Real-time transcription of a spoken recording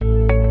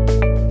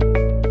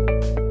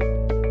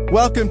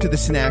Welcome to the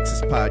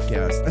Synaxis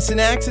Podcast. A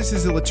synaxis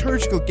is a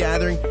liturgical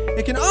gathering.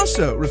 It can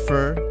also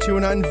refer to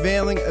an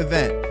unveiling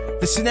event.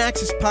 The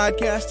Synaxis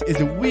Podcast is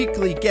a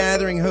weekly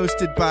gathering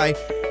hosted by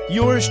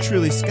yours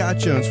truly, Scott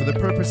Jones, for the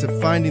purpose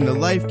of finding the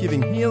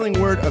life-giving, healing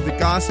word of the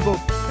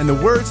gospel and the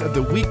words of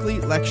the weekly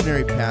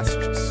lectionary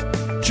passages.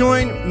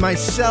 Join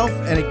myself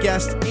and a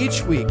guest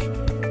each week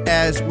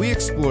as we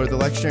explore the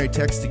lectionary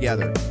text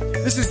together.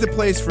 This is the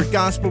place for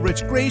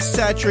gospel-rich,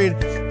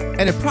 grace-saturated,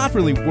 and a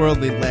properly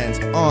worldly lens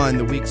on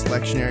the week's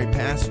lectionary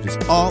passages,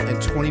 all in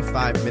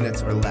 25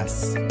 minutes or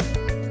less.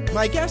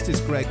 My guest is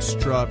Greg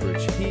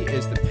Strawbridge. He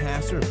is the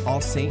pastor of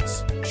All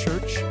Saints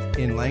Church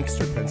in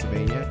Lancaster,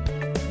 Pennsylvania.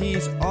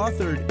 He's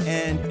authored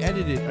and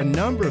edited a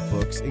number of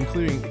books,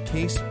 including The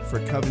Case for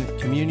Covenant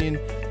Communion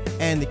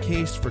and The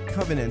Case for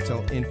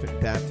Covenantal Infant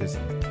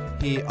Baptism.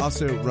 He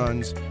also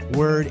runs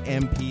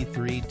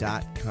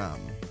wordmp3.com.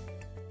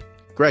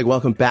 Greg,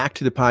 welcome back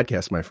to the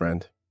podcast, my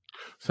friend.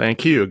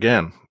 Thank you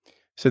again.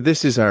 So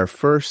this is our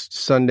first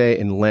Sunday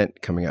in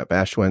Lent coming up.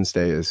 Ash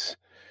Wednesday is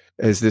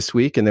this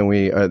week, and then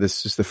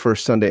this is the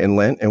first Sunday in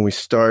Lent, and we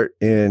start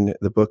in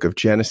the book of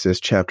Genesis,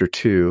 chapter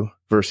 2,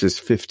 verses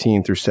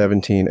 15 through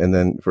 17, and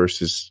then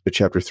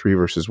chapter 3,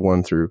 verses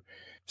 1 through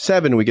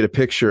 7. We get a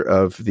picture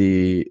of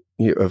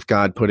of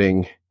God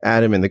putting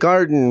Adam in the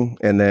garden,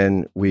 and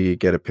then we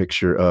get a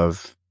picture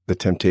of the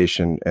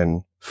temptation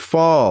and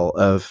fall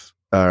of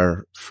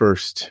our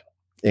first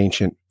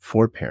ancient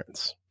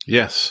foreparents.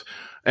 Yes.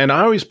 And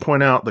I always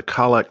point out the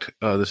collect,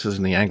 this is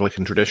in the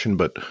Anglican tradition,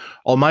 but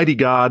Almighty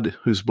God,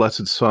 whose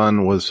blessed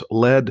Son was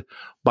led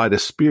by the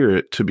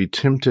Spirit to be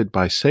tempted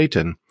by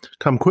Satan,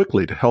 come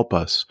quickly to help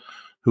us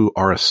who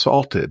are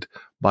assaulted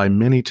by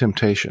many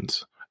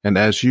temptations. And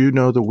as you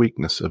know the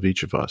weakness of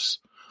each of us,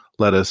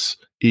 let us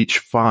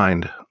each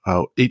one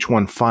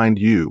find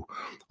you,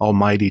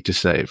 Almighty to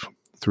save,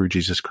 through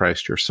Jesus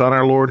Christ, your Son,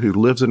 our Lord, who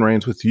lives and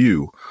reigns with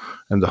you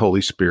and the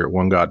Holy Spirit,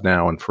 one God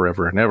now and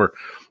forever and ever.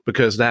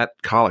 Because that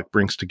collect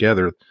brings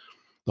together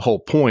the whole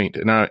point.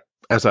 And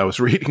as I was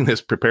reading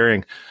this,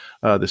 preparing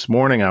this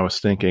morning, I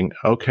was thinking,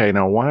 okay,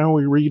 now why are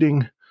we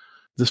reading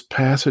this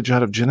passage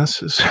out of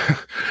Genesis?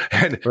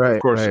 And of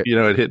course, it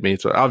hit me.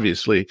 So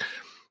obviously,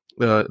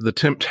 the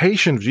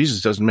temptation of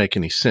Jesus doesn't make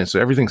any sense. So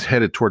everything's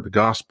headed toward the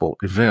gospel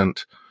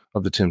event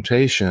of the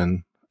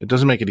temptation. It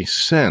doesn't make any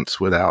sense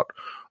without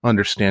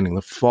understanding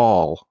the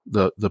fall,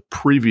 the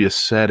previous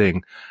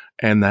setting,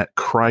 and that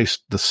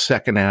Christ, the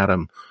second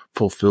Adam,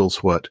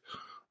 fulfills what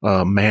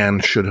man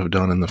should have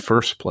done in the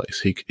first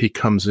place. He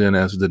comes in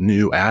as the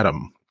new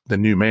Adam, the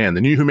new man.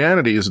 The new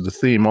humanity is the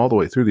theme all the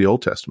way through the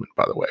Old Testament,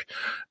 by the way.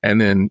 And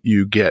then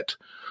you get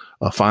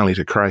finally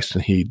to Christ,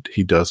 and he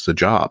does the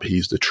job.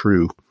 He's the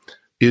true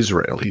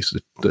Israel. He's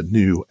the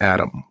new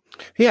Adam.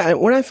 Yeah, and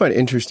what I find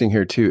interesting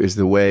here, too, is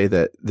the way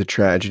that the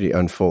tragedy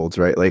unfolds,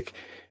 right? Like,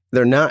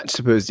 they're not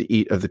supposed to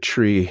eat of the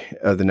tree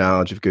of the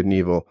knowledge of good and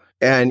evil.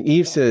 And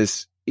Eve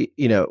says,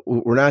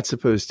 we're not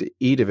supposed to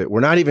eat of it.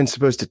 We're not even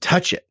supposed to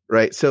touch it,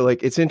 right? So,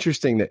 like, it's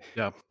interesting that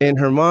in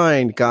her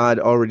mind, God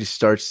already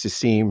starts to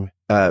seem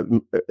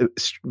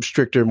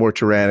stricter, more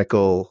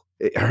tyrannical,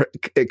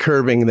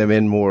 curbing them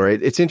in more.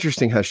 It's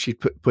interesting how she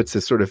puts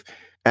this sort of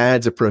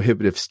adds a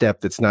prohibitive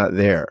step that's not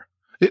there.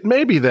 It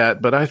may be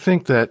that, but I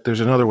think that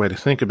there's another way to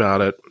think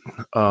about it.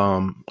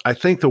 I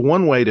think the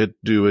one way to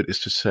do it is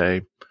to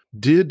say,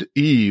 did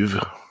Eve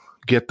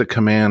get the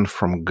command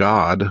from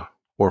God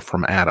or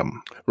from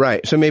Adam?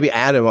 Right. So maybe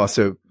Adam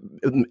also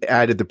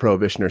added the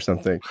prohibition or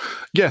something.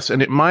 Yes,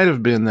 and it might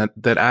have been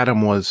that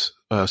Adam was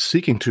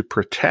seeking to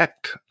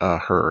protect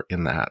her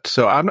in that.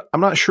 So I'm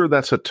not sure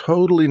that's a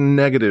totally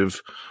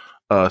negative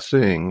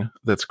thing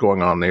that's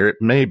going on there.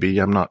 It may be,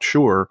 I'm not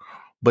sure,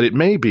 but it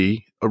may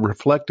be a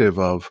reflective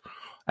of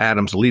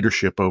Adam's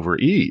leadership over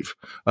Eve.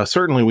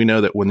 Certainly we know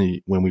that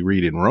when we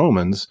read in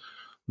Romans,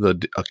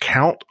 the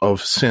account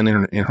of sin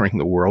entering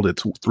the world,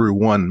 it's through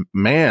one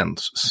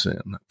man's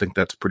sin. I think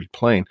that's pretty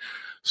plain.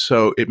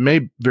 So it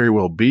may very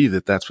well be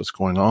that that's what's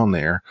going on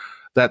there.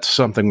 That's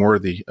something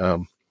worthy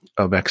of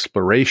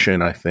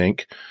exploration, I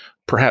think.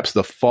 Perhaps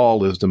the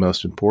fall is the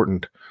most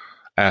important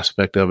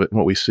aspect of it. And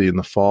what we see in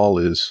the fall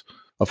is,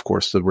 of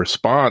course, the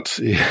response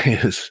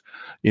is,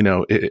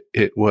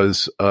 it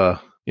was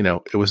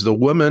the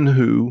woman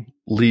who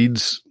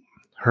leads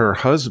her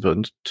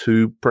husband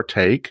to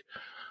partake.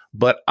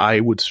 But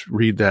I would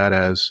read that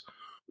as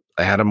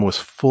Adam was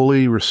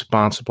fully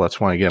responsible. That's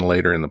why, again,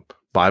 later in the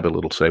Bible,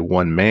 it'll say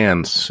one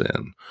man's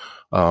sin,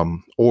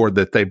 or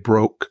that they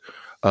broke,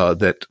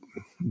 that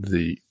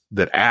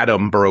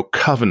Adam broke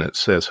covenant,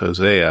 says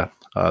Hosea.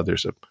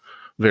 There's a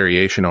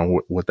variation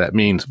on what that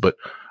means, but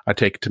I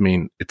take it to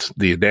mean it's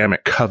the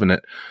Adamic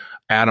covenant.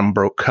 Adam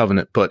broke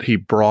covenant, but he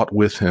brought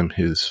with him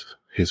his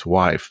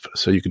wife.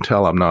 So you can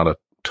tell I'm not a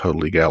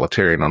total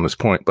egalitarian on this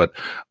point, but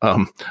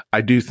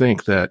I do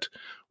think that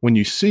when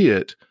you see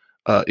it,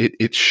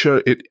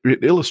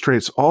 it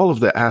illustrates all of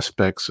the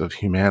aspects of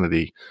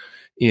humanity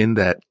in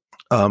that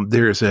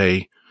there's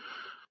a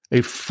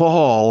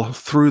fall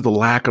through the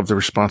lack of the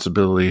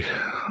responsibility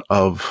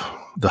of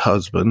the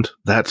husband.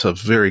 That's a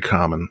very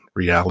common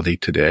reality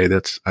today.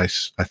 I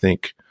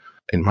think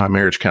in my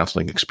marriage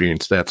counseling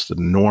experience, that's the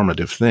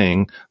normative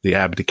thing, the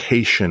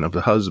abdication of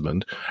the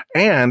husband.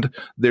 And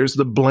there's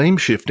the blame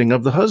shifting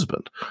of the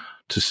husband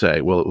to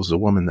say, well, it was the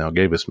woman thou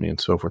gavest me, and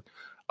so forth.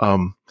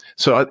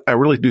 So I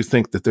really do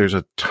think that there's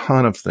a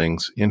ton of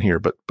things in here,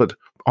 but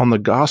on the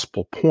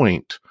gospel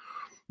point,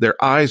 their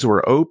eyes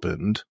were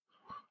opened,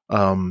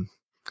 and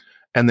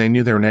they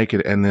knew they were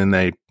naked, and then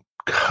they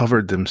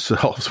covered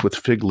themselves with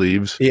fig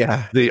leaves.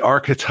 Yeah. The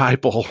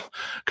archetypal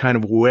kind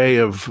of way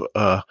of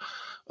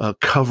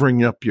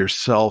covering up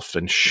yourself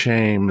and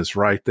shame is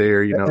right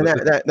there. You know, and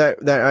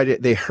that idea,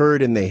 they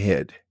heard and they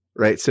hid,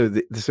 right? So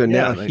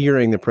now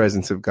hearing the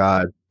presence of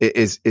God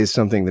is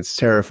something that's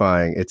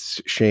terrifying.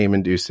 It's shame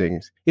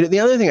inducing. You know, the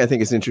other thing I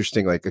think is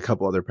interesting, like a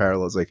couple other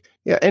parallels, like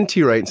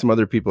N.T. Wright and some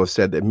other people have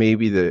said that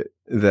maybe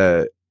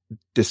the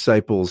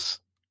disciples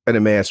at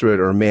Emmaus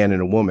Road are a man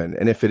and a woman,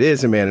 and if it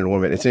is a man and a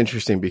woman, it's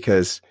interesting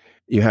because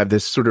you have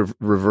this sort of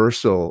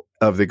reversal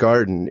of the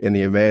garden in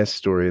the Emmaus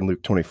story in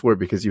Luke 24,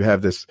 because you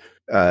have this,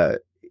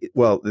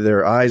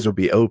 their eyes will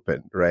be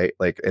open, right?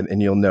 Like,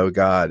 and you'll know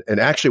God. And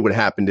actually what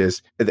happened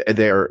is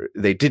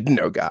they didn't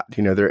know God,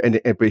 you know,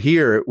 but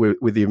here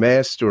with the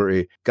Emmaus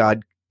story,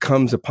 God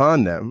comes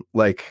upon them,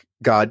 like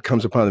God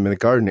comes upon them in the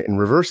garden and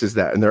reverses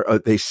that.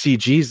 And they see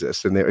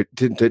Jesus, and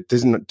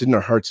didn't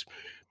our hearts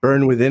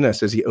burn within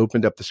us as he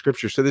opened up the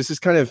scripture? So this is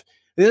kind of,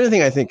 the other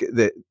thing I think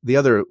that the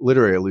other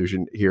literary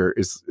allusion here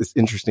is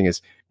interesting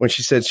is when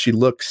she says she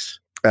looks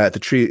at the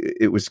tree,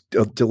 it was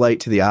a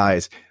delight to the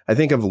eyes. I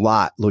think of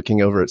Lot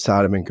looking over at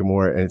Sodom and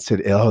Gomorrah, and it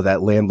said, oh,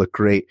 that land looked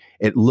great.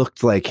 It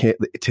looked like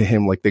to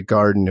him like the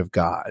garden of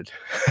God.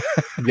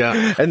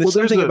 Yeah. And there's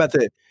something about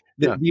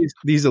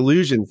these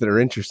allusions that are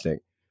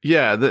interesting.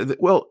 Yeah.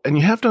 And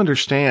you have to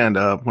understand,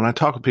 when I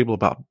talk with people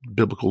about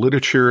biblical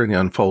literature and the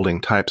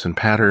unfolding types and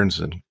patterns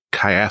and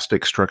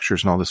chiastic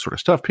structures and all this sort of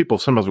stuff, people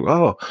sometimes go,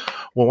 oh,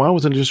 well, why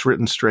wasn't it just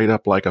written straight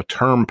up like a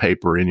term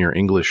paper in your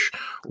English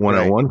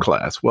 101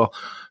 class? Well,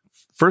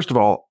 first of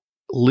all,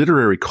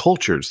 literary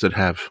cultures that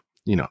have,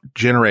 you know,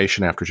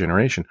 generation after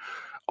generation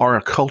are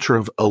a culture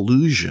of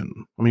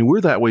allusion. I mean,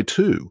 we're that way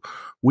too.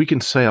 We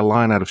can say a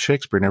line out of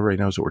Shakespeare and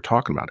everybody knows what we're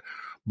talking about,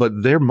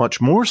 but they're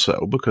much more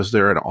so because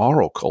they're an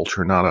oral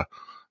culture, not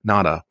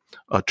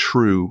a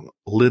true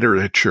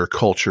literature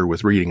culture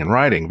with reading and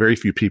writing. Very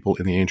few people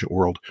in the ancient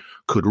world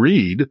could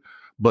read,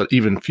 but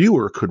even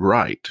fewer could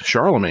write.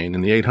 Charlemagne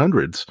in the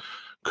 800s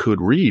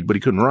could read, but he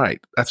couldn't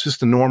write. That's just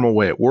the normal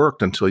way it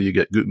worked until you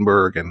get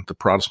Gutenberg and the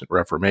Protestant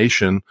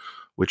Reformation,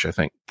 which I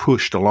think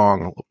pushed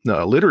along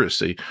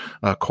literacy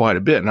quite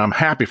a bit. And I'm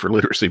happy for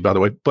literacy, by the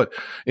way. But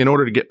in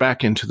order to get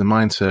back into the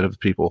mindset of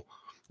people,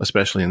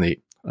 especially in the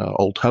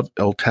Old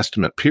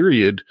Testament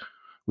period,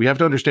 we have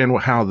to understand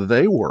how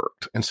they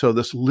worked. And so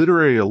this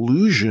literary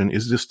allusion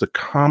is just the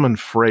common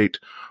freight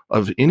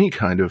of any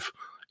kind of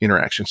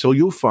interaction. So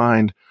you'll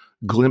find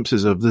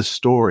glimpses of this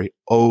story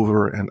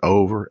over and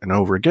over and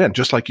over again,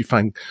 just like you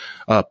find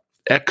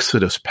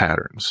Exodus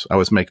patterns. I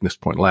was making this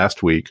point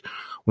last week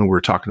when we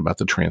were talking about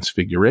the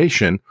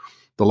Transfiguration.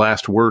 The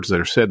last words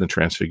that are said in the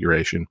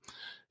Transfiguration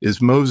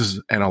is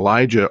Moses and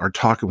Elijah are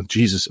talking with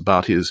Jesus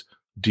about his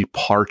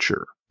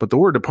departure. But the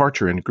word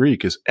departure in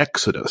Greek is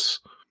exodus.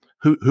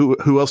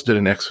 Who else did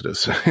an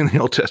exodus in the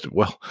Old Testament?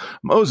 Well,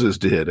 Moses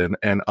did,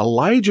 and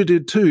Elijah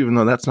did too, even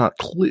though that's not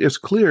as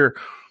clear.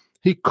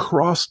 He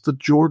crossed the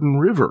Jordan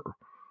River.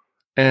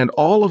 And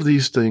all of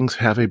these things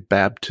have a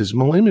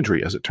baptismal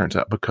imagery, as it turns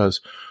out,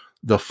 because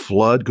the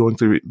flood going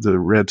through the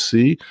Red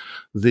Sea,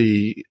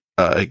 the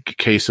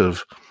case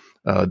of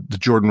the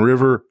Jordan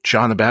River,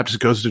 John the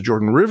Baptist goes to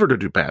Jordan River to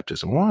do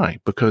baptism. Why?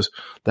 Because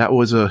that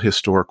was a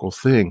historical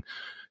thing.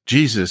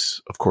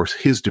 Jesus, of course,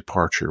 his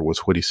departure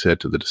was what he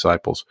said to the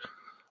disciples.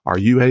 Are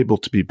you able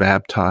to be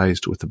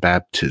baptized with the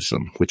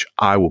baptism which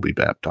I will be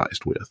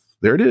baptized with?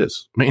 There it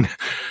is. I mean,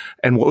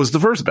 and what was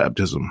the first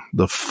baptism?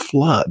 The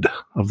flood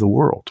of the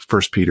world.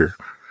 1 Peter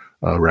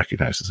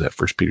recognizes that,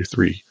 1 Peter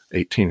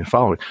 3:18 and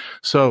following.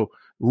 So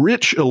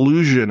rich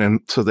allusion, and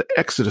so the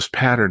Exodus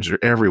patterns are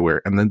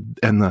everywhere, and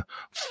the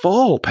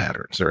fall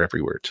patterns are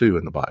everywhere too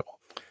in the Bible.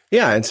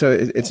 Yeah, and so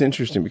it's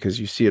interesting because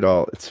you see it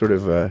all. It's sort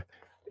of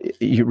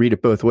you read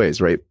it both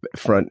ways, right?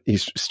 Front, you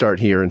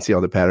start here and see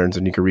all the patterns,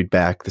 and you can read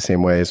back the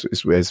same way as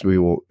we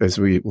will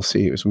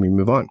see as we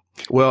move on.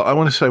 Well, I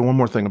want to say one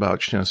more thing about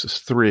Genesis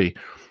 3.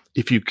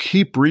 If you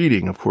keep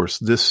reading, of course,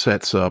 this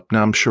sets up.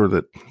 Now, I'm sure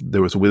that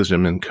there was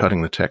wisdom in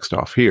cutting the text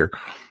off here,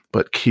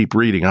 but keep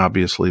reading,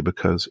 obviously,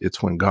 because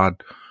it's when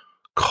God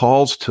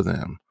calls to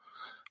them.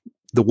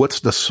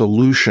 What's the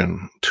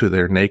solution to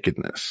their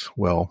nakedness?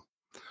 Well,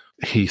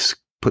 he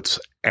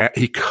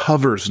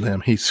covers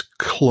them, he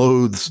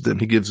clothes them,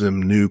 he gives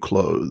them new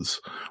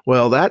clothes.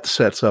 Well, that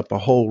sets up a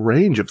whole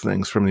range of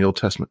things from the Old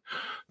Testament.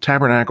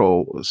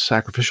 Tabernacle,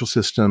 sacrificial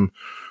system,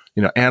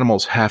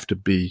 animals have to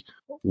be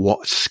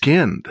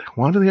skinned.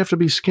 Why do they have to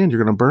be skinned?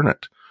 You're going to burn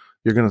it.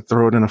 You're going to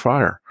throw it in a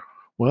fire.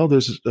 Well,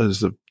 there's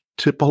a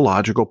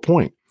typological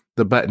point.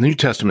 The New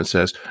Testament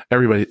says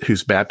everybody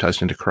who's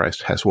baptized into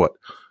Christ has what?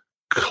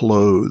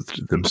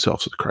 clothed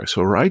themselves with Christ.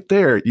 So right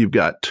there, you've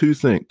got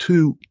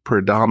two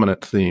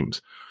predominant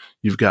themes.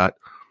 You've got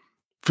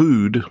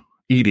food,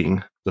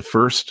 eating. The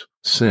first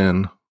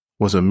sin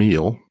was a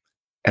meal,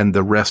 and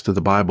the rest of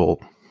the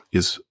Bible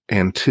is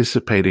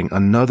anticipating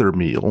another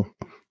meal,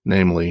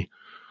 namely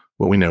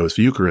what we know as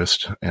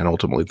Eucharist and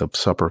ultimately the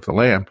Supper of the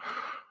Lamb.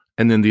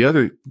 And then the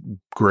other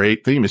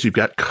great theme is you've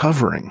got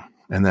covering,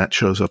 and that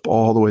shows up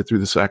all the way through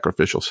the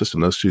sacrificial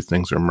system. Those two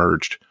things are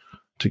merged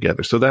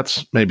together. So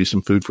that's maybe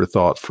some food for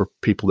thought for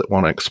people that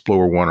want to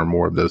explore one or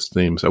more of those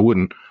themes. I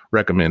wouldn't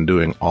recommend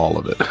doing all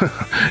of it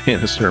in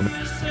a sermon.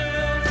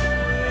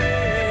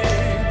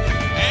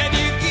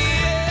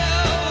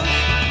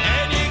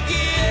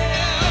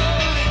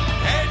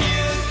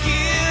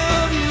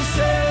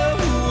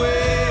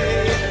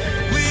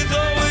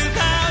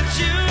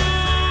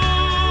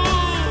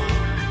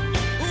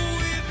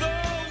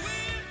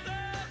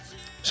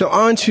 So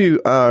on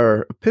to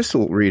our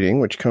epistle reading,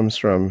 which comes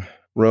from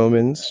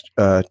Romans,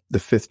 the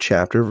 5th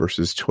chapter,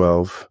 verses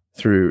 12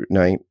 through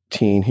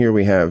 19. Here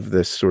we have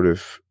this sort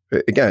of,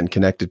 again,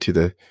 connected to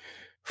the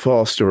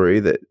fall story,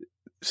 that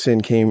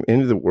sin came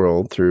into the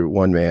world through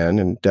one man,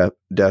 and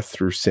death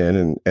through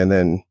sin, and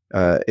then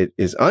it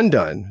is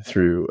undone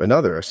through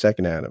another, a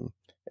second Adam.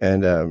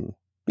 And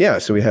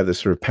so we have this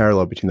sort of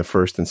parallel between the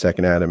first and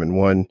second Adam, and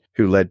one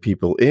who led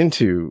people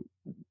into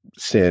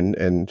sin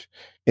and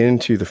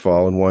into the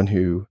fall, and one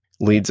who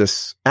leads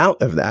us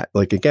out of that.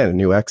 Like, again, a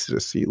new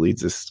Exodus. He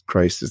leads us,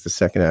 Christ is the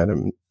second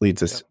Adam,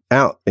 leads us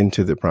out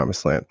into the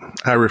promised land.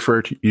 I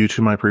refer you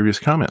to my previous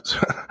comments.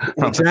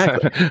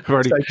 Exactly.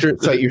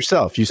 Cite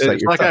yourself. You cite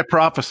yourself. Like I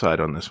prophesied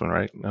on this one,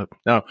 right?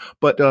 No.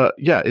 But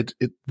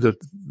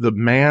the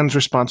man's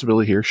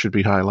responsibility here should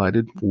be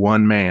highlighted.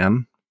 One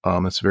man.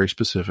 It's very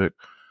specific.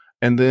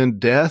 And then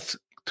death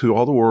to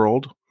all the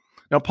world.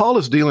 Now, Paul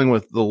is dealing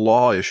with the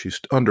law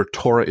issues, under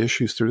Torah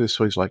issues through this.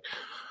 So he's like,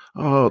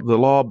 oh, the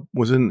law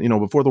was in,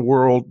 before the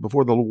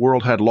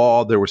world had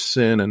law, there was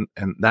sin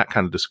and that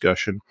kind of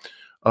discussion.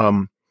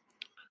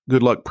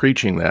 Good luck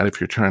preaching that if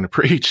you're trying to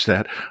preach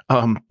that.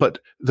 But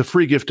the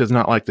free gift is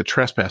not like the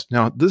trespass.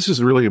 Now, this is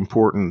a really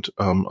important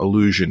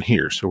allusion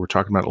here. So we're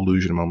talking about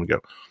allusion a moment ago.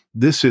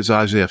 This is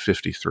Isaiah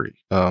 53.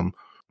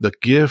 The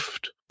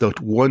gift, the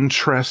one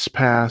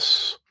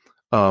trespass,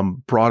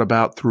 brought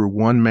about through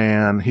one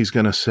man. He's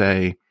going to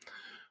say,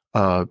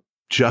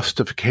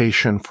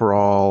 justification for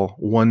all,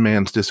 one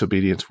man's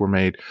disobedience were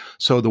made.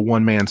 So the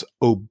one man's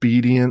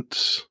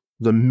obedience,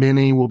 the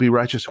many will be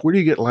righteous. Where do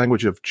you get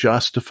language of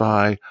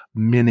justify,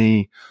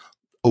 many,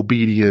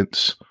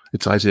 obedience?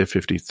 It's Isaiah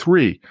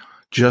 53,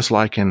 just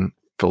like in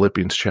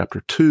Philippians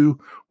chapter 2,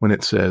 when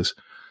it says,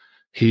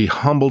 he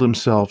humbled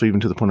himself even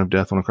to the point of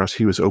death on the cross.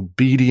 He was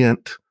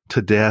obedient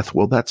to death.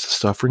 Well, that's the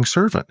suffering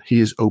servant.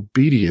 He is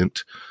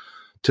obedient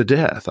to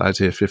death.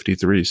 Isaiah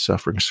 53,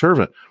 suffering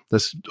servant.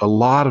 There's a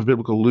lot of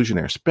biblical allusion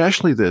there,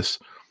 especially this,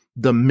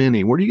 the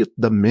many. Where do you get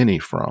the many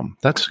from?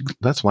 That's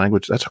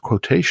language. That's a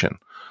quotation,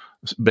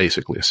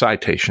 basically a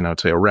citation. I would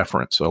say a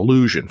reference,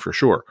 allusion for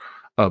sure,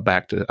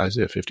 back to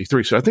Isaiah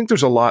 53. So I think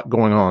there's a lot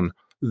going on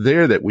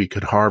there that we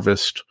could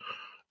harvest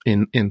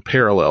in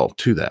parallel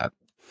to that.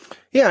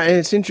 Yeah. And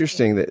it's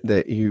interesting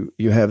that you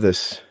have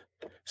this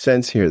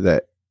sense here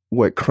that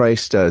what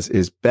Christ does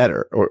is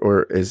better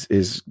or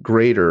is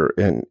greater.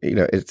 And,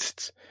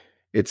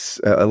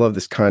 it's I love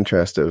this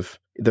contrast of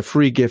the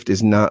free gift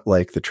is not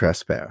like the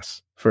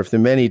trespass. For if the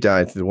many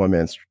died through the one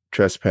man's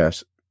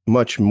trespass,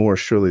 much more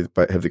surely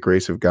have the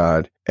grace of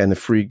God and the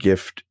free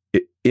gift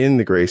in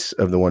the grace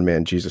of the one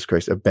man, Jesus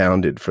Christ,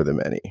 abounded for the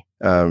many.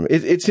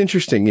 It's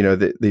interesting,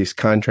 these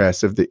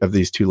contrasts of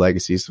these two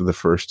legacies of the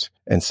first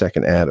and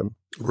second Adam.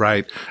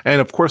 Right. And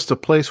of course, the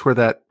place where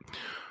that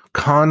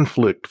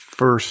conflict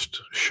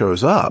first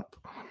shows up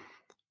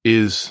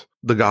is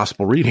the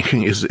gospel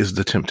reading, is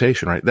the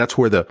temptation, right? That's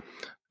where the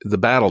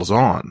battle's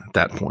on at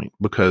that point,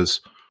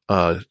 because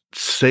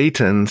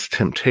Satan's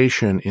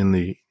temptation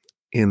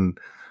in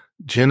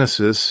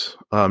Genesis,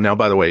 now,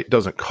 by the way, it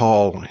doesn't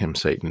call him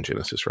Satan in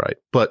Genesis, right?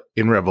 But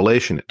in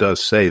Revelation, it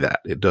does say that.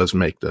 It does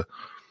make the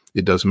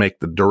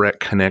direct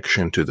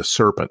connection to the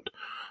serpent.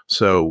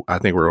 So I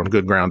think we're on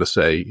good ground to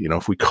say,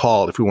 if we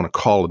want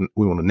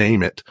to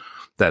name it,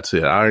 that's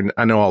it.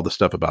 I know all the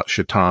stuff about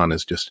shaitan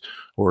is just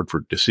a word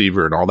for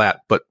deceiver and all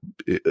that, but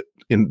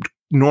in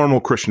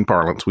normal Christian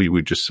parlance, we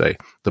would just say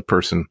the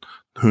person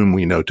whom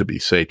we know to be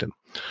Satan.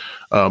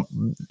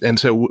 And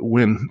so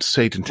when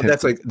Satan...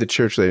 that's like the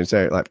church lady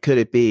saying, like, could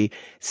it be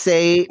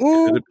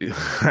Satan?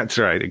 That's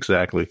right,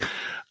 exactly.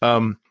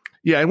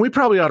 Yeah, and we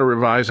probably ought to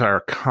revise our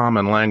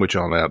common language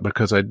on that,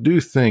 because I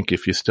do think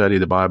if you study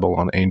the Bible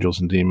on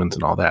angels and demons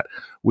and all that,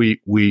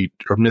 we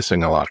are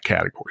missing a lot of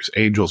categories.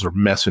 Angels are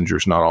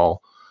messengers, not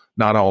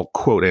all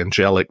quote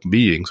angelic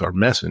beings are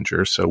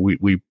messengers. So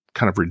we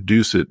kind of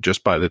reduce it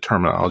just by the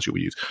terminology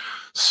we use.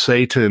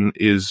 Satan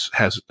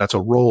that's a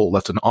role,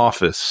 that's an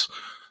office.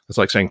 It's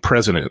like saying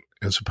president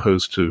as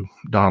opposed to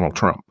Donald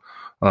Trump.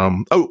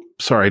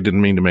 Sorry, I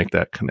didn't mean to make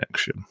that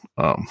connection.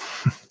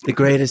 The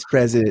greatest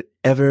president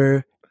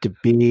ever to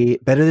be,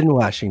 better than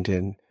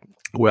Washington.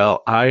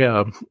 Well,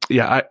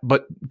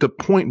 but the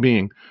point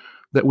being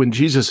that when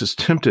Jesus is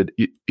tempted,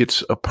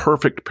 it's a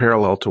perfect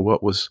parallel to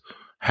what was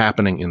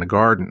happening in the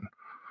garden.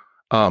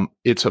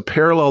 It's a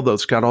parallel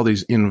that's got all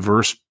these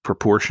inverse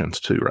proportions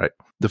too, right?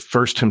 The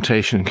first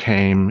temptation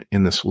came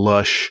in this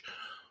lush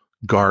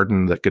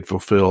garden that could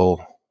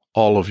fulfill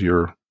all of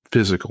your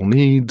physical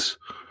needs.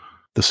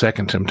 The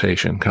second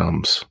temptation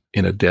comes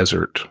in a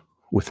desert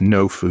with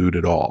no food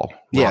at all.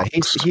 Yeah,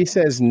 he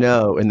says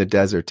no in the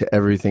desert to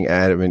everything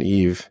Adam and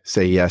Eve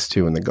say yes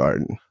to in the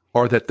garden.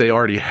 Or that they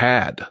already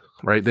had,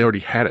 right? They already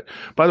had it.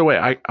 By the way,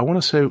 I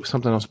want to say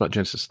something else about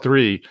Genesis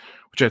 3,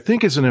 which I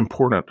think is an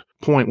important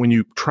point when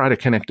you try to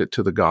connect it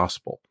to the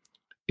gospel.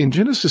 In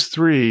Genesis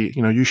 3,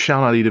 you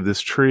shall not eat of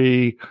this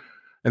tree,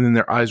 and then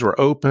their eyes were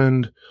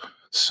opened.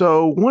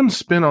 So one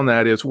spin on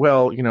that is,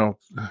 well,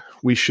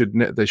 they should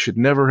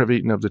never have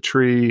eaten of the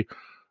tree.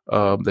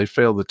 They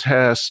failed the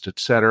test,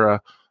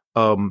 etc.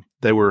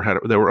 They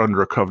were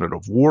under a covenant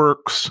of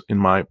works. In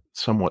my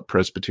somewhat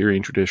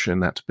Presbyterian tradition,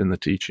 that's been the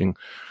teaching.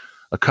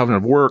 A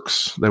covenant of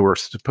works. They were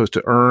supposed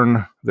to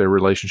earn their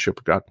relationship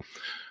with God.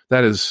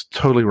 That is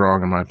totally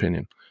wrong, in my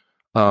opinion.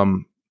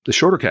 The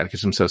Shorter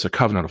Catechism says a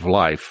covenant of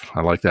life.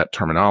 I like that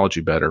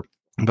terminology better.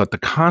 But the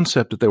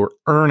concept that they were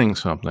earning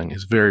something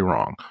is very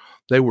wrong.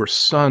 They were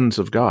sons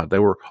of God. They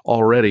were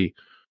already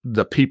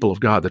the people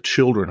of God, the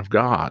children of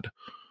God.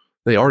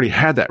 They already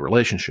had that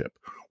relationship.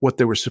 What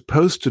they were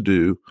supposed to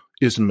do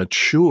is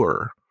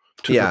mature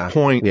to the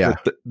point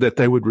that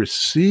they would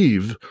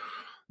receive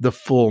the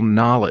full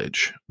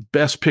knowledge.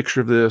 Best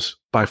picture of this,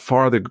 by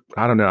far,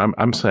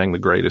 I'm saying the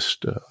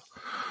greatest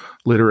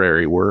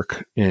literary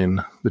work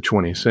in the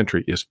 20th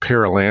century is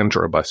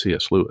Perelandra by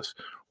C.S. Lewis,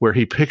 where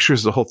he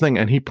pictures the whole thing,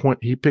 and he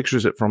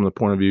pictures it from the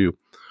point of view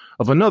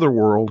of another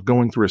world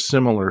going through a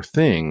similar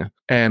thing.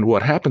 And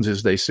what happens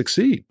is they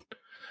succeed,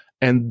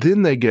 and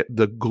then they get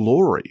the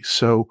glory.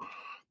 So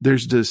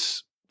there's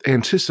this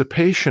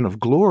anticipation of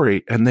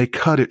glory, and they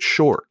cut it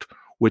short,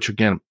 which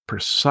again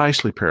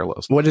precisely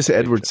parallels. What does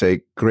Edward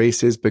say?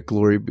 Grace is but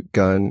glory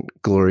begun,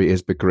 glory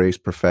is but grace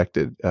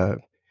perfected.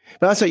 But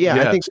also,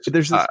 yes. I think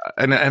there's this,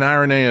 and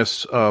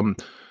Irenaeus,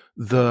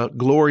 the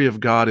glory of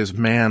God is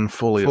man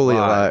fully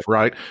alive,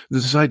 right?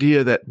 This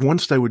idea that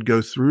once they would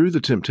go through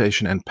the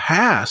temptation and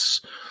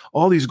pass,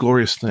 all these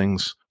glorious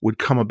things would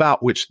come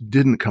about, which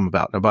didn't come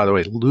about. Now, by the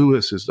way,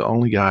 Lewis is the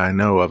only guy I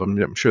know of.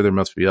 I'm sure there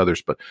must be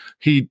others, but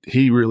he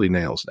really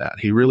nails that.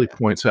 He really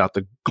points out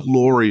the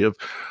glory of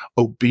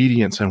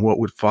obedience and what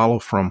would follow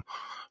from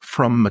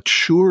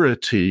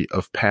maturity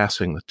of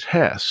passing the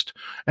test.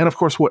 And of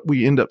course, what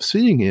we end up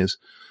seeing is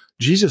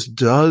Jesus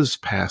does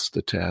pass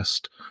the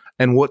test.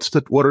 And what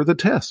are the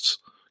tests?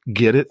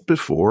 Get it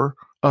before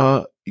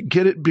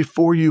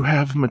you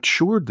have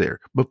matured there,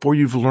 before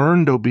you've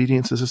learned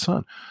obedience as a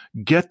son.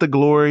 Get the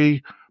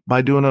glory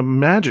by doing a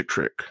magic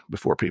trick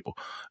before people.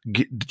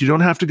 You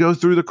don't have to go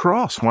through the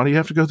cross. Why do you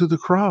have to go through the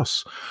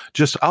cross?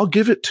 Just, I'll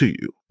give it to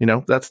you.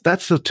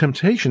 That's the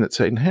temptation that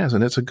Satan has.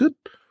 And it's a good,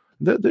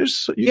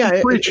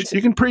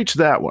 you can preach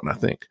that one, I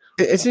think.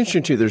 It's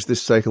interesting too. There's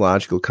this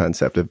psychological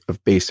concept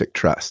of basic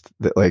trust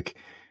that, like,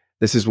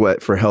 this is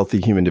what, for healthy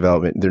human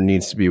development, there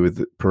needs to be with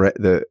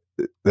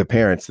the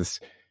parents, this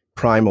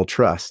primal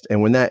trust.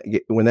 And when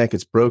that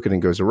gets broken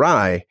and goes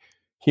awry,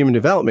 human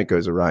development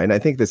goes awry. And I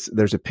think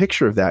there's a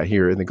picture of that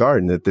here in the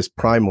garden, that this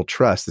primal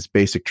trust, this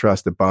basic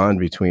trust, the bond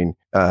between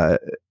the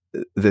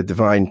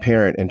divine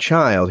parent and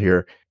child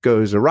here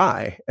goes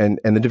awry, and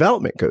the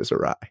development goes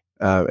awry.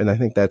 And I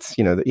think that's,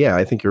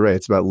 I think you're right.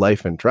 It's about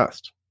life and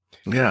trust.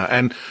 Yeah.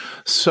 And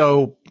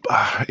so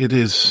it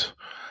is,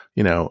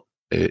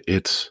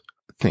 it's,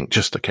 I think,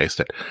 just the case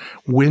that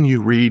when you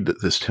read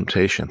this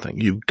temptation thing,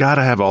 you've got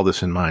to have all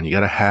this in mind. You got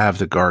to have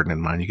the garden in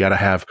mind. You got to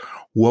have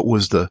what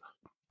was the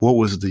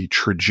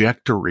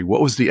trajectory,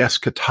 what was the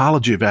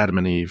eschatology of Adam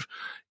and Eve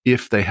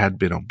if they had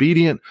been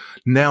obedient.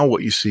 Now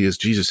what you see is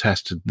Jesus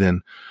has to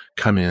then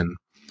come in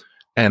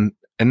and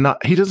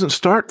he doesn't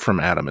start from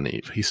Adam and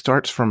Eve. He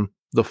starts from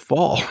the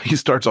fall. He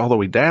starts all the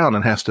way down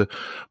and has to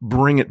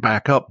bring it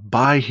back up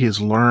by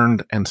his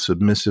learned and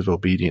submissive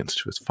obedience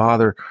to his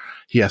Father.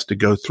 He has to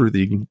go through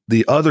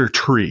the other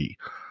tree,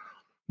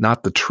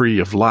 not the tree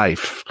of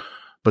life,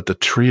 but the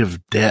tree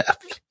of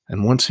death.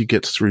 And once he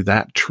gets through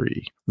that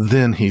tree,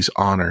 then he's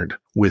honored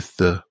with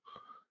the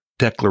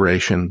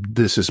declaration,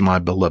 "This is my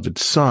beloved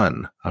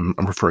Son." I'm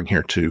referring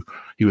here to,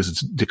 he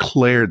was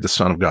declared the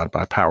Son of God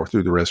by power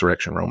through the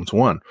resurrection, Romans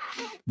 1.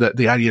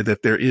 The idea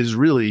that there is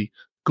really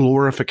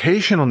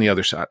glorification on the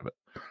other side of it.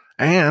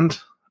 And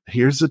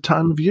here's the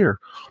time of year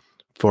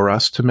for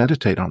us to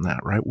meditate on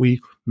that, right?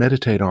 We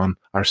meditate on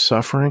our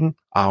suffering,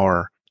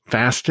 our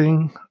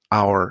fasting,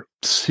 our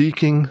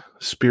seeking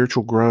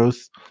spiritual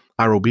growth,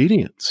 our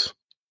obedience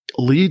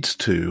leads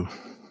to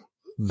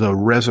the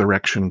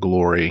resurrection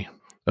glory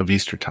of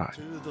Eastertide.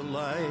 To the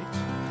light.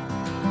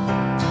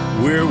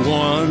 We're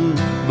one,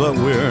 but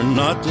we're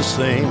not the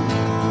same.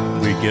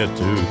 We get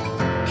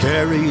to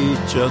carry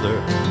each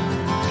other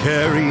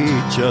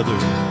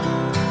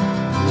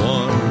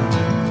one.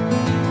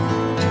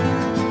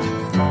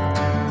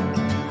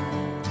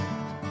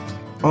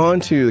 on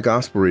to the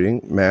gospel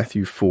reading,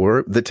 Matthew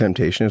 4, the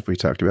temptation, as we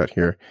talked about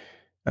here,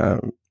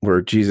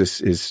 where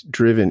Jesus is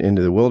driven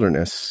into the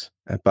wilderness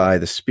by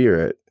the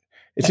Spirit.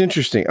 It's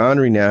interesting.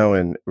 Henri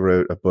Nouwen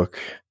wrote a book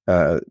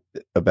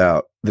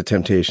about the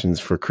temptations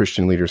for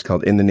Christian leaders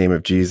called In the Name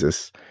of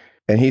Jesus.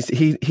 And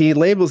he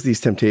labels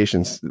these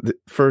temptations,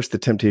 first, the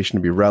temptation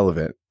to be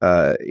relevant,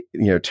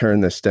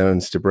 turn the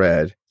stones to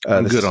bread.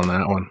 I'm good on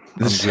that one.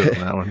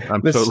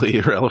 I'm totally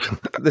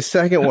irrelevant. The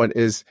second one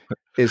is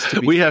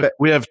to be we have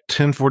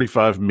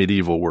 1045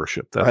 medieval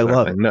worship. That's I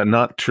love it.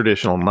 Not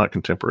traditional, not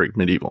contemporary,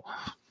 medieval.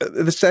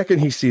 The second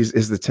he sees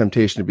is the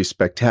temptation to be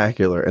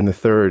spectacular, and the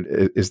third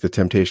is the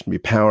temptation to be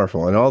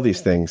powerful. And all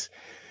these things,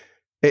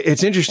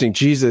 it's interesting.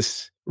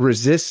 Jesus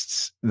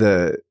resists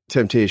the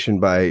temptation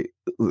by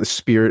the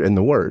Spirit and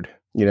the Word.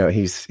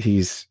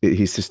 He's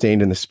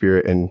sustained in the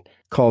Spirit and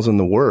calls on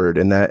the Word,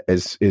 and that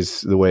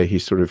is the way he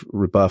sort of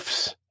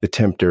rebuffs the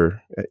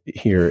tempter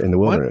here in the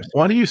wilderness.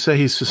 Why do you say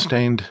he's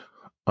sustained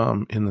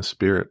in the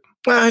Spirit?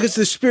 Well, because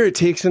the Spirit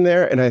takes him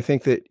there, and I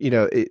think that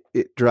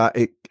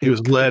he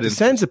was led,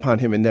 descends upon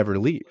him and never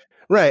leaves.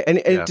 Right, and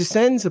it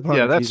descends upon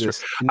Jesus.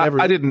 That's true.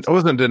 I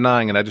wasn't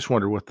denying it. I just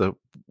wondered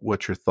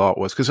what your thought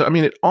was, because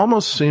it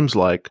almost seems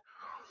like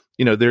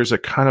there's a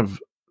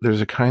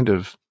kind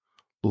of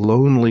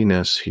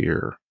loneliness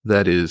here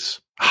that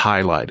is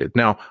highlighted.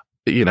 Now,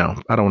 I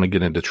don't want to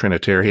get into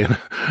Trinitarian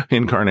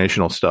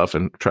incarnational stuff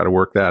and try to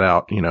work that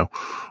out,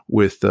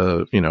 with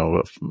a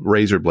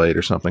razor blade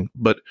or something.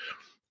 But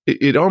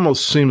it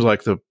almost seems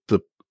like the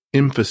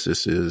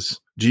emphasis is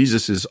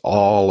Jesus is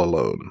all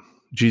alone.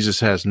 Jesus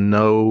has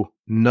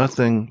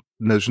nothing.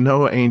 There's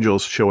no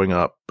angels showing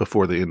up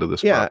before the end of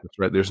this process,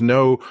 right?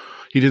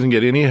 He doesn't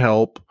get any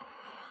help.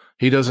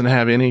 He doesn't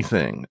have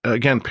anything.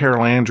 Again,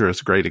 Perelandra is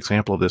a great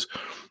example of this.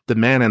 The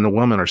man and the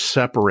woman are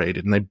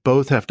separated, and they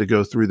both have to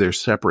go through their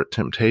separate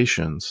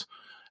temptations.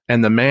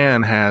 And the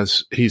man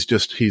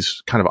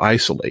he's kind of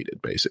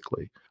isolated,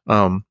 basically.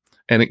 And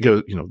it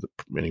goes,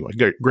 anyway,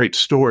 great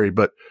story.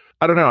 But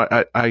I don't know.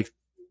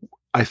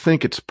 I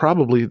think it's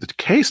probably the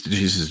case that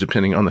Jesus is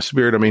depending on the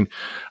Spirit.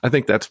 I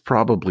think that's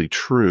probably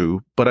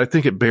true, but I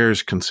think it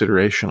bears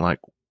consideration, like,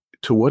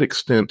 to what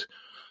extent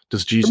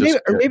does Jesus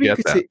or maybe you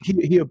could say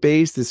he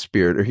obeys the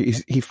Spirit, or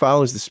he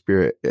follows the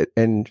Spirit,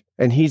 and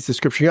he's the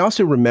Scripture. He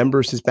also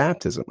remembers his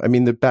baptism.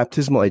 The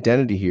baptismal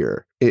identity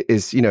here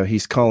is,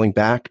 he's calling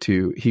back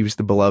to, he was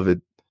the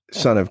beloved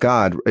Son of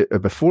God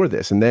before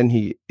this, and then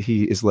he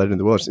is led into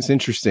the wilderness. It's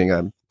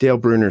interesting. Dale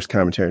Bruner's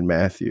commentary on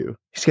Matthew,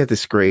 he's got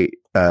this great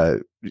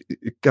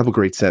couple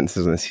great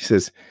sentences on this. He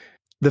says,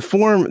 the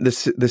form the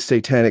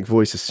satanic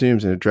voice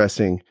assumes in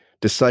addressing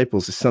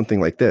disciples is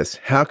something like this: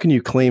 how can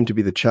you claim to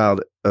be the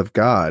child of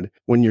God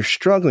when you're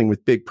struggling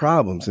with big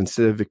problems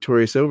instead of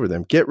victorious over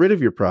them? Get rid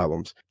of your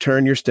problems,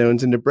 turn your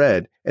stones into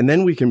bread, and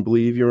then we can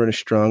believe you're in a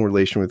strong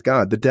relation with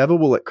God. The devil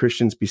will let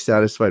Christians be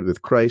satisfied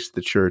with Christ,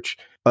 the church,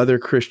 other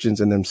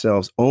Christians, and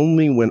themselves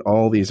only when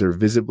all these are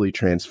visibly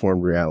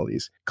transformed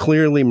realities,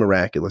 clearly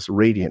miraculous,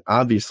 radiant,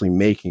 obviously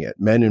making it,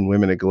 men and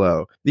women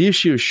aglow. The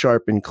issue is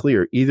sharp and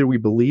clear. Either we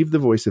believe the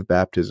voice of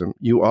baptism,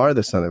 you are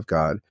the Son of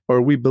God,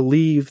 or we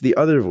believe the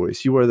other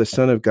voice, you are the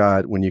Son of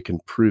God, when you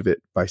can prove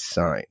it by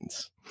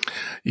signs.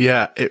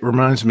 Yeah, it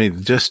reminds me,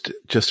 just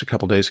a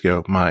couple of days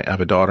ago, I have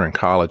a daughter in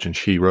college, and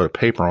she wrote a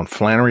paper on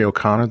Flannery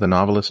O'Connor, the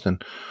novelist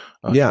and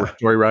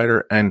story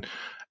writer, and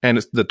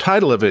it's the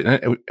title of it,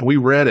 and we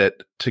read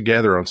it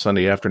together on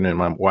Sunday afternoon,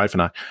 my wife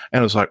and I,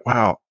 and it was like,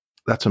 wow,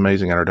 that's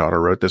amazing that our daughter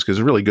wrote this, because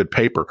it's a really good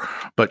paper.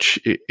 But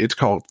it's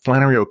called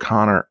Flannery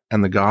O'Connor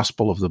and the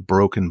Gospel of the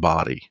Broken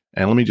Body.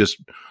 And I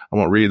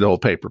won't read the whole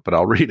paper, but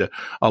I'll read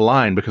a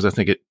line, because I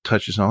think it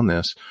touches on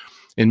this.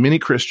 In many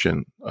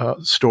Christian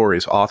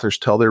stories, authors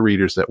tell their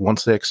readers that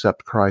once they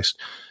accept Christ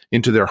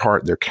into their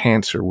heart, their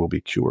cancer will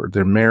be cured,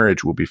 their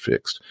marriage will be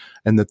fixed,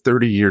 and the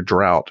 30-year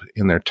drought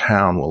in their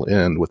town will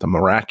end with a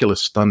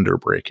miraculous thunder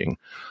breaking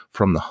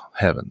from the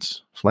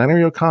heavens.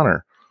 Flannery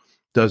O'Connor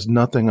does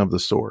nothing of the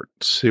sort.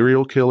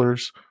 Serial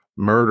killers,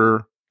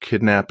 murder,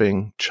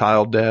 kidnapping,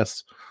 child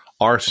deaths,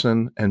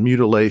 arson, and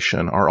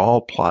mutilation are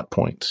all plot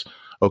points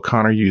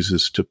O'Connor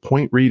uses to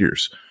point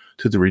readers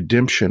to the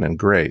redemption and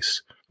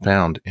grace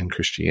found in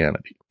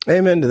Christianity.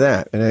 Amen to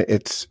that. And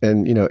it's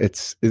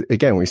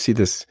again, we see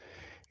this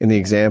in the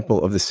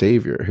example of the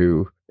Savior,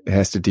 who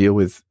has to deal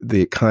with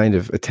the kind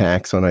of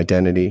attacks on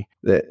identity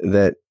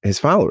that his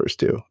followers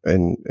do.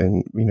 And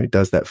he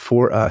does that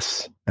for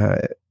us,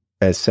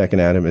 as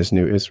second Adam is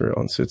new Israel.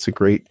 And so it's a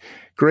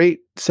great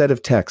set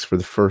of texts for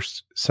the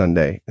first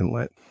Sunday in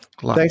Lent.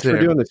 Thanks for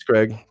doing this,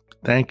 Greg.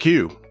 Thank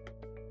you.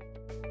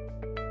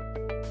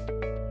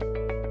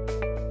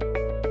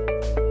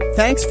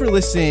 Thanks for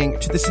listening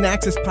to the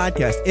Synaxis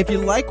podcast. If you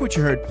like what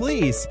you heard,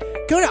 please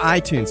go to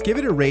iTunes, give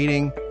it a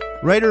rating,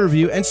 write a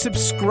review, and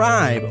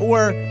subscribe,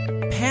 or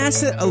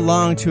pass it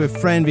along to a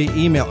friend via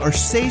email, or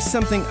say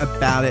something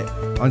about it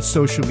on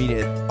social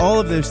media. All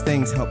of those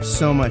things help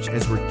so much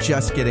as we're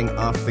just getting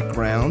off the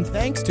ground.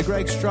 Thanks to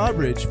Greg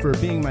Strawbridge for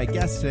being my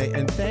guest today,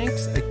 and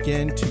thanks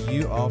again to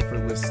you all for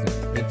listening.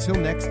 Until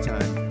next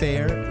time,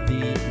 fare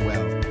thee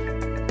well.